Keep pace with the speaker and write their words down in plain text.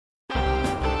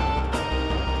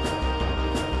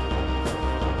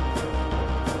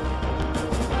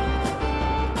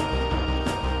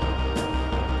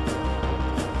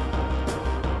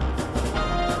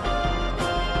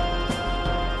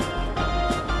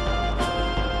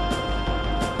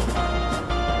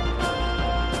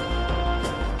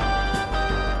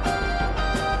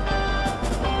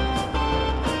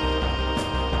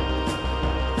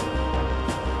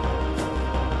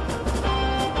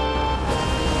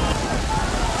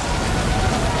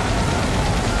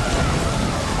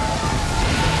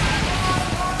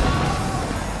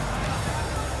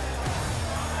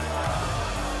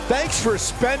for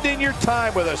spending your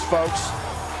time with us, folks.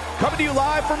 Coming to you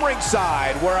live from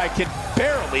ringside, where I can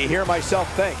barely hear myself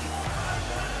think.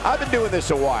 I've been doing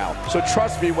this a while, so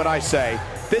trust me when I say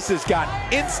this has got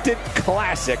instant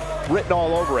classic written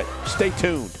all over it. Stay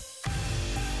tuned.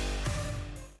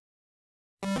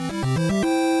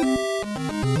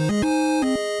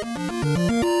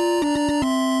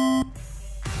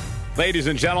 Ladies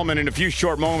and gentlemen, in a few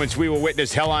short moments, we will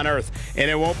witness hell on earth, and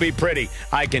it won't be pretty.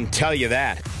 I can tell you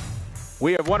that.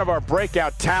 We have one of our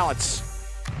breakout talents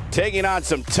taking on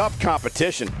some tough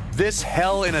competition. This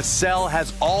Hell in a Cell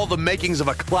has all the makings of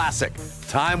a classic.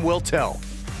 Time will tell.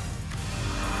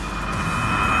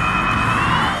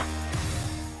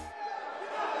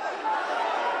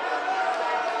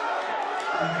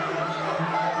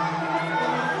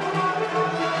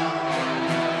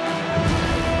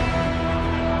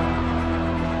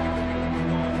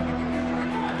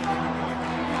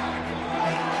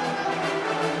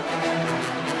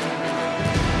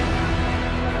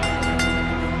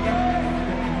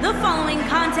 The following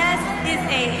contest is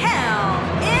a Hell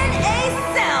in a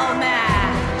Cell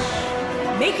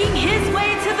match. Making his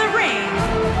way to the ring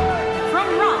from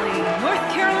Raleigh, North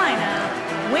Carolina,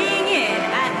 weighing in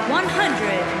at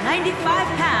 195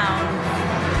 pounds,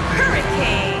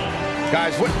 Hurricane.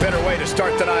 Guys, what better way to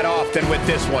start the night off than with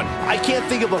this one? I can't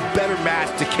think of a better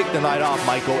match to kick the night off,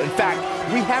 Michael. In fact,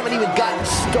 we haven't even gotten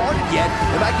started yet,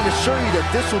 and I can assure you that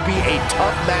this will be a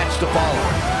tough match to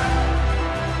follow.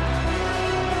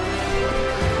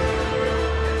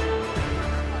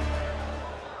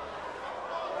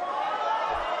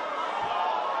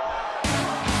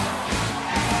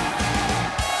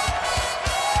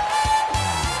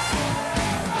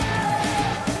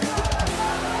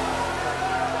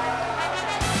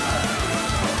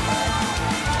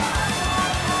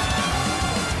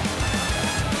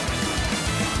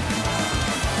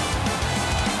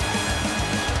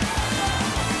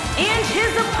 And his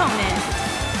opponent,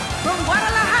 from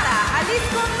Guadalajara,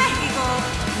 Jalisco, Mexico,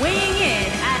 weighing in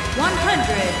at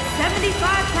 175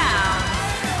 pounds,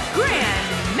 Gran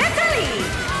Metalik.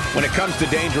 When it comes to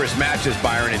dangerous matches,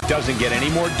 Byron, it doesn't get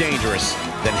any more dangerous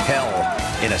than hell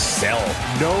in a cell.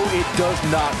 No, it does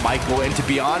not, Michael. And to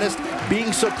be honest,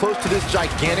 being so close to this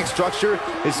gigantic structure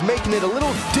is making it a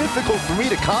little difficult for me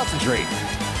to concentrate.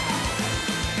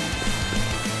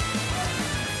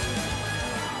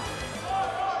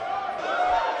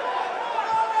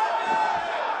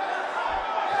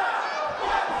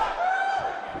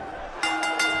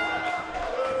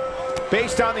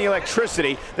 Based on the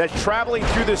electricity that's traveling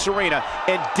through this arena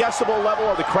and decibel level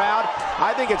of the crowd,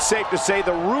 I think it's safe to say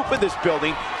the roof of this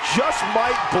building just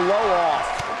might blow off.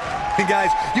 And guys,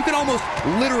 you can almost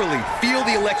literally feel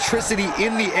the electricity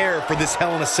in the air for this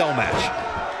Hell in a Cell match.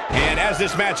 And as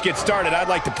this match gets started, I'd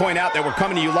like to point out that we're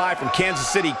coming to you live from Kansas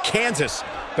City, Kansas,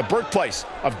 the birthplace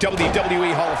of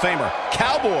WWE Hall of Famer,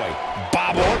 Cowboy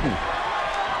Bob Orton.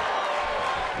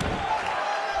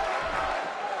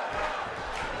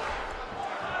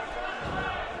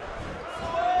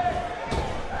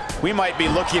 We might be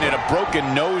looking at a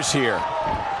broken nose here.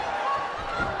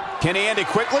 Can he end it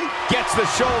quickly? Gets the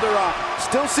shoulder up.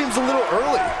 Still seems a little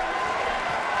early.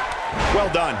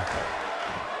 Well done.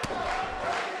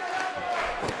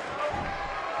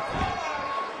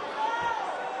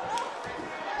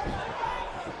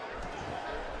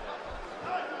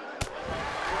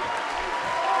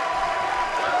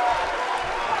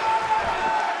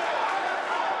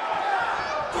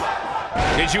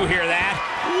 Did you hear that?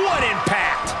 What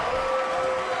impact!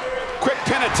 Quick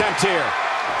pin attempt here.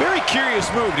 Very curious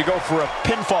move to go for a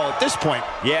pinfall at this point.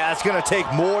 Yeah, it's going to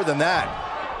take more than that.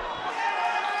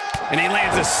 And he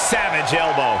lands a savage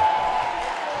elbow.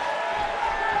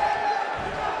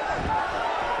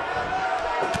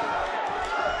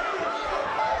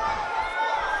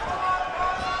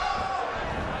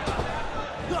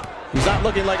 He's not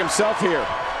looking like himself here.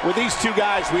 With these two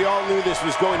guys, we all knew this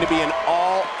was going to be an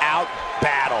all-out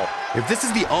battle. If this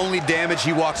is the only damage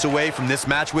he walks away from this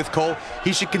match with, Cole,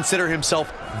 he should consider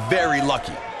himself very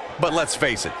lucky. But let's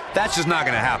face it, that's just not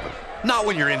going to happen. Not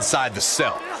when you're inside the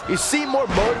cell. He seemed more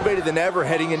motivated than ever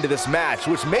heading into this match,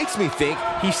 which makes me think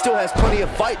he still has plenty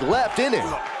of fight left in him.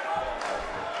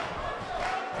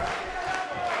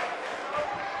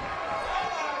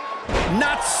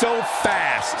 Not so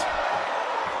fast.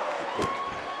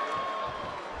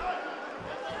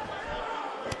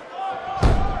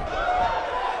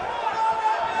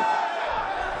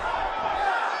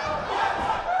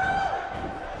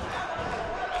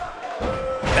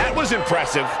 That was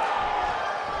impressive.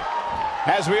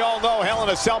 As we all know, Hell in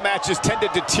a Cell matches tend to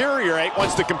deteriorate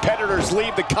once the competitors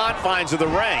leave the confines of the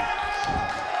ring.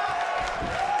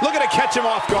 Looking to catch him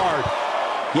off guard.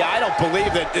 Yeah, I don't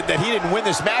believe that he didn't win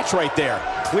this match right there.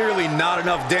 Clearly not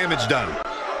enough damage done.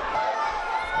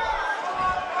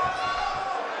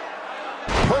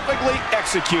 Perfectly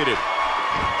executed.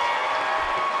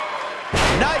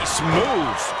 Nice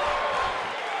move.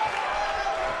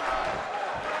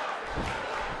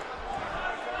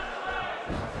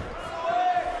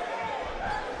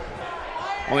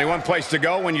 Only one place to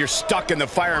go when you're stuck in the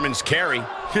fireman's carry.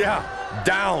 Yeah,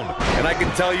 down. And I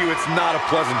can tell you it's not a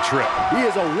pleasant trip. He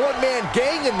is a one-man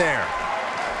gang in there.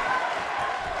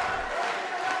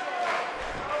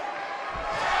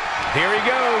 Here he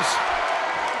goes.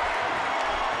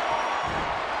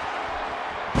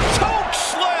 Choke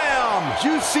slam!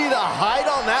 Did you see the height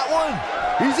on that one?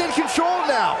 He's in control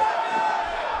now.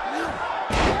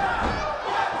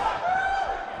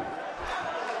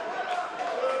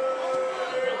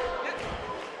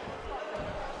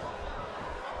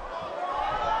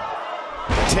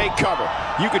 Take cover.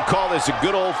 You could call this a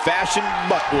good old-fashioned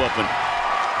butt whooping.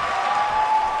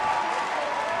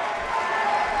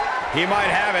 He might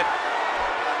have it.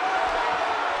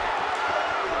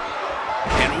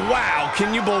 And wow,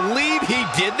 can you believe he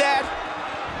did that?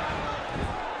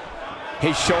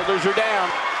 His shoulders are down.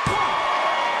 1,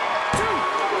 2,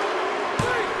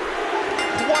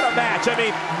 3. What a match. I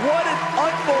mean, what an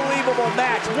unbelievable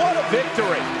match. What a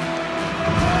victory.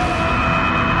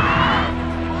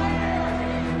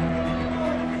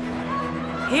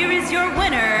 Here is your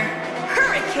winner,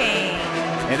 Hurricane.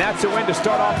 And that's a win to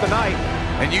start off the night.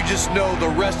 And you just know the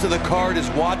rest of the card is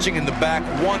watching in the back,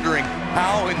 wondering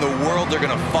how in the world they're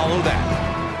going to follow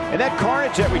that. And that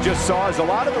carnage that we just saw is a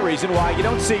lot of the reason why you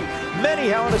don't see many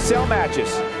Hell in a Cell matches.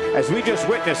 As we just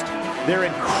witnessed, they're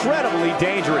incredibly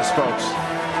dangerous, folks.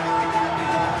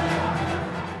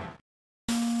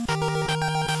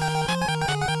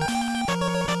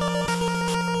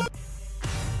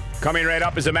 Coming right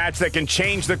up is a match that can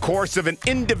change the course of an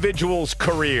individual's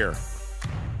career.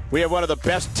 We have one of the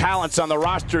best talents on the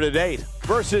roster to date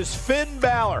Versus Finn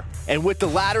Balor. And with the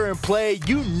ladder in play,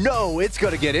 you know it's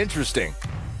going to get interesting.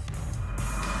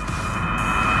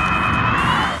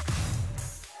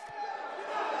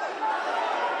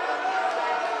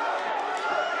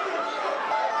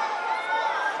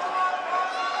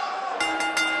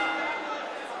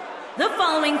 The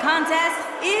following contest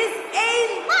is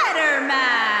a ladder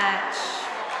match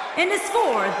and is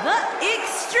for the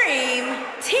Extreme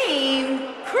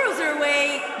Team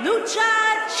Cruiserweight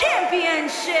Lucha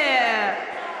Championship.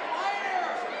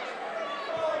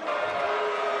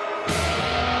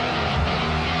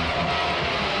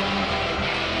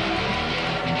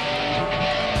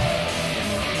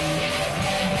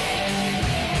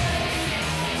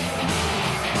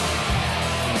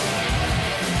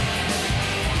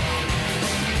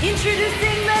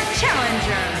 Introducing the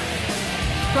challenger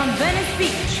from Venice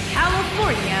Beach,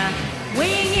 California,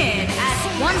 weighing in at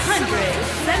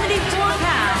 174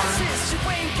 pounds,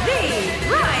 the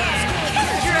Ryan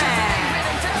Kendrick.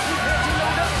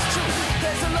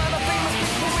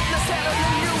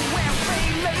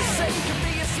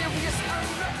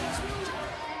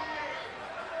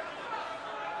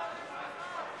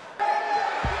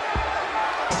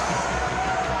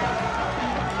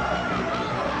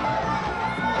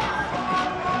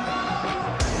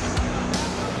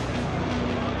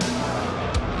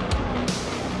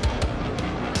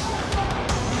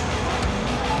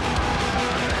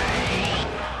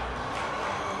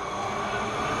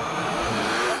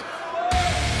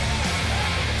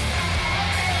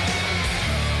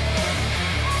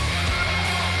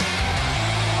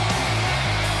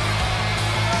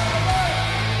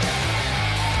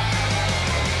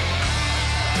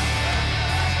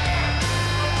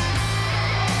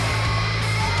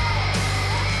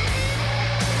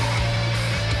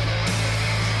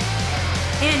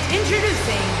 And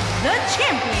introducing the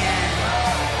champion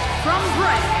from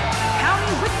Brighton, County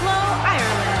Wicklow,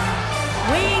 Ireland,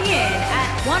 weighing in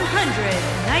at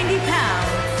 190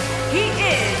 pounds, he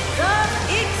is the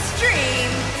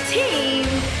Extreme Team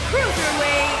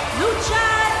Cruiserweight Lucha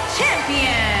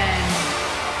Champion,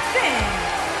 Finn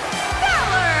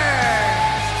Balor.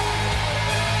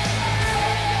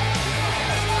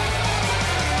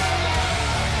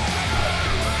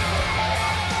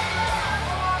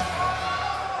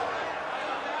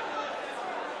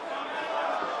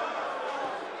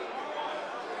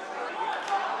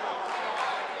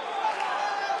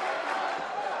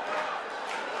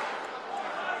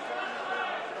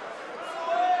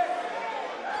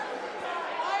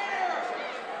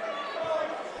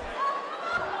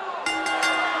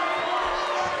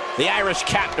 The Irish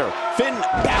captor, Finn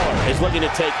Balor, is looking to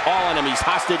take all enemies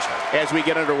hostage as we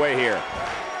get underway here.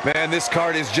 Man, this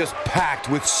card is just packed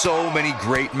with so many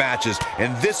great matches,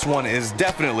 and this one is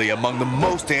definitely among the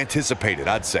most anticipated,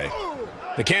 I'd say.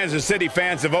 The Kansas City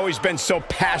fans have always been so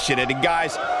passionate, and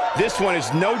guys, this one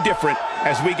is no different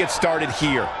as we get started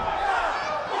here.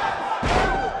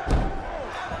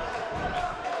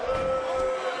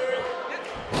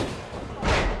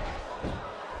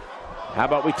 How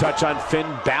about we touch on Finn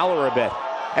Balor a bit?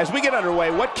 As we get underway,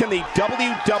 what can the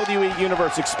WWE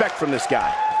Universe expect from this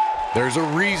guy? There's a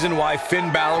reason why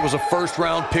Finn Balor was a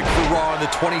first-round pick for Raw in the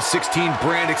 2016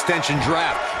 brand extension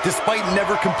draft, despite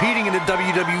never competing in a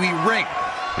WWE ring.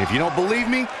 And if you don't believe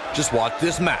me, just watch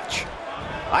this match.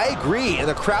 I agree, and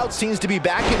the crowd seems to be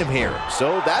backing him here,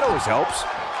 so that always helps.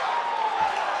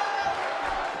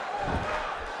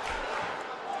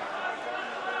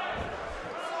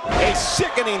 A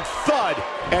sickening thud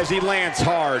as he lands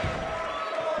hard.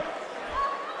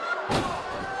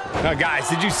 Now, guys,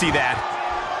 did you see that?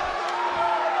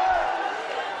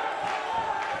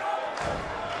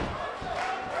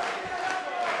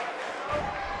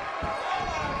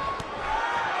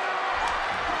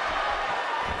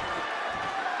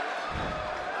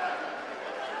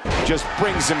 Just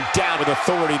brings him down with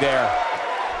authority there.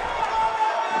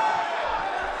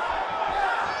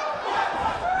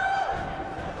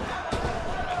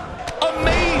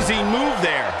 Amazing move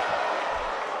there.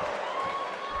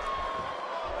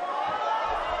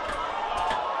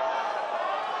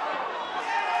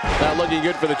 Not looking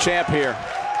good for the champ here.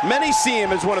 Many see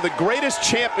him as one of the greatest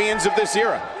champions of this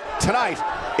era. Tonight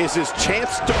is his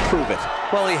chance to prove it.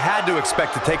 Well, he had to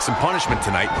expect to take some punishment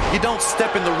tonight. You don't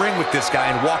step in the ring with this guy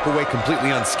and walk away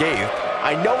completely unscathed.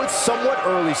 I know it's somewhat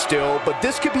early still, but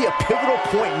this could be a pivotal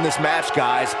point in this match,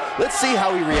 guys. Let's see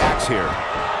how he reacts here.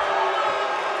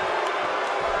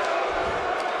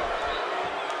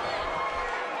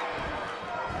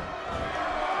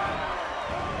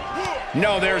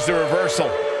 No, there's the reversal.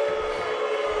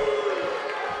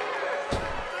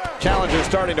 Challenger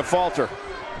starting to falter.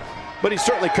 But he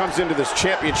certainly comes into this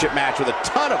championship match with a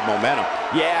ton of momentum.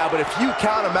 Yeah, but if you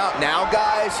count him out now,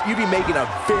 guys, you'd be making a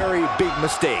very big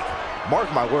mistake.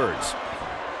 Mark my words.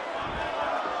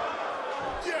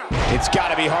 It's got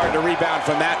to be hard to rebound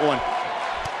from that one.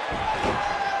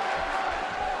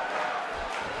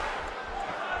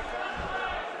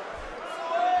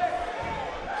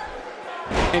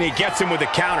 And he gets him with a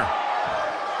counter.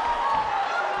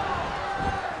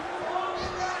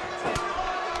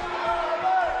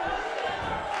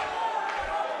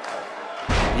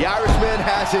 The Irishman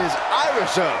has his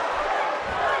Irish up.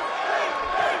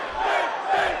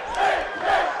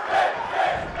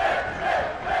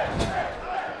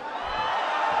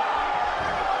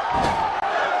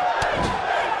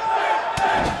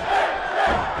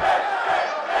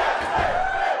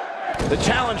 The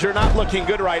challenger not looking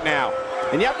good right now.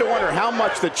 And you have to wonder how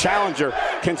much the challenger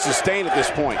can sustain at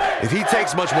this point. If he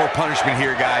takes much more punishment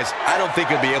here, guys, I don't think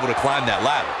he'll be able to climb that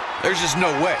ladder. There's just no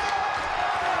way.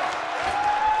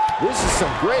 This is some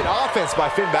great offense by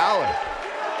Finn Balor.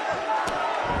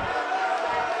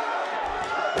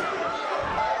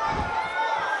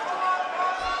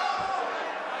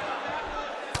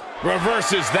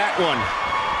 Reverses that one.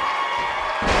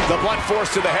 The blunt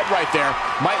force to the head right there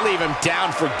might leave him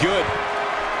down for good.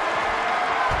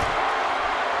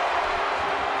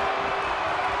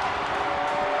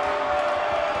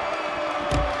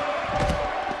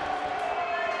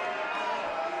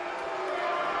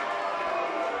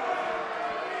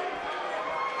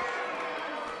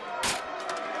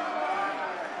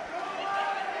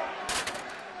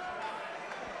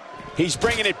 He's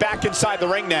bringing it back inside the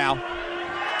ring now.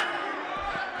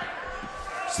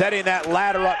 Setting that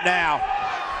ladder up now.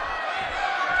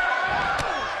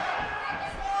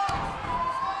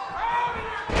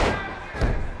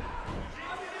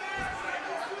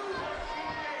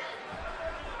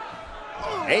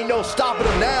 Ain't no stopping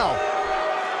him now.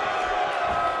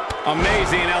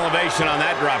 Amazing elevation on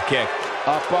that drop kick.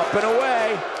 Up, up, and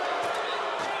away.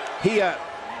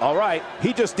 All right,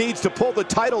 he just needs to pull the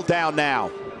title down now.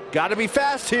 Got to be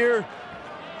fast here.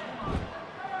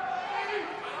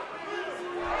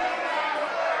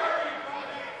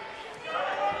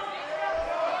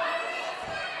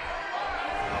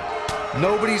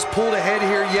 Nobody's pulled ahead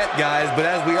here yet, guys, but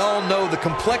as we all know, the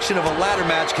complexion of a ladder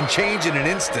match can change in an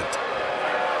instant.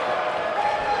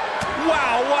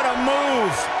 Wow, what a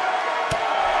move!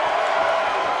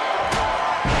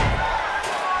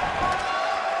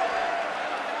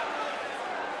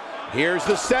 Here's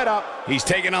the setup. He's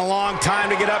taking a long time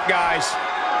to get up, guys.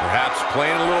 Perhaps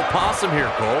playing a little possum here,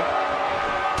 Cole.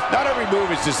 Not every move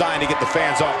is designed to get the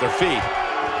fans off their feet.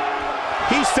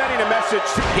 He's sending a message.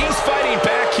 He's fighting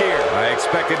back here. I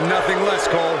expected nothing less,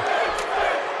 Cole.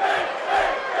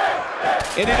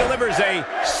 And he delivers a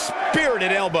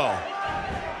spirited elbow.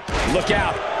 Look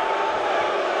out.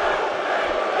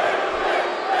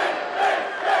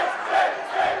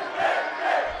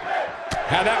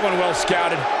 Had that one well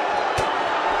scouted.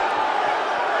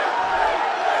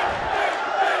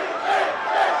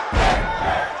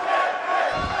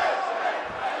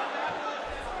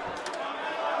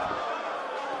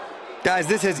 Guys,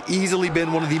 this has easily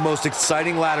been one of the most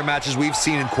exciting ladder matches we've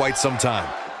seen in quite some time.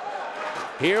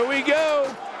 Here we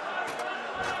go.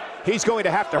 He's going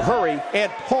to have to hurry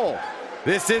and pull.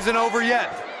 This isn't over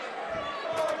yet.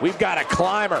 We've got a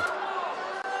climber.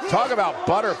 Talk about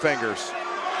butterfingers.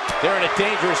 They're in a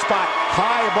dangerous spot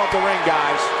high above the ring,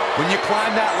 guys. When you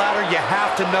climb that ladder, you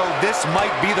have to know this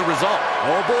might be the result.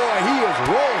 Oh boy, he is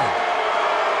rolling.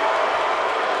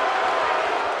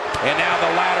 And now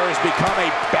the ladder has become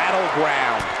a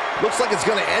battleground. Looks like it's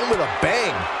going to end with a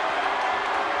bang.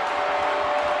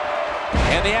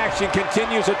 And the action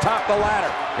continues atop the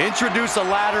ladder. Introduce a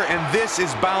ladder, and this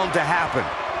is bound to happen.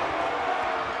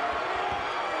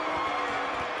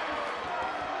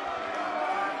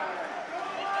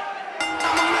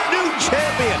 New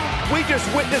champion. We just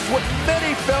witnessed what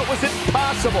many felt was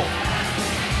impossible.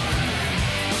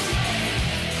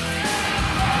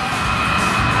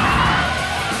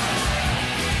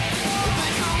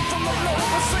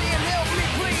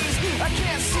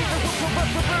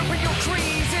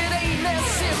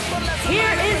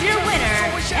 Here is your winner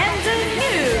and the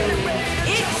new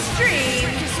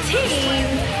Extreme Team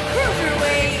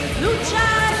Cruiserweight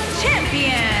Lucha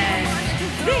Champion,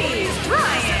 the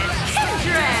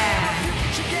Kendrick.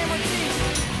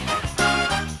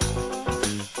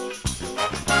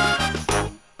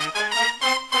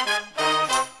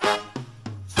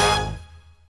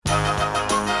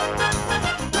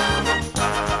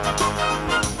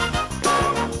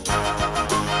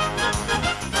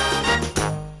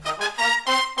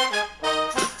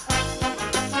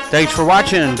 Thanks for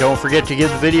watching, and don't forget to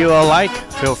give the video a like.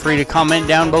 Feel free to comment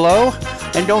down below,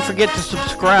 and don't forget to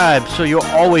subscribe so you'll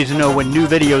always know when new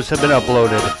videos have been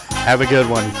uploaded. Have a good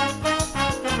one.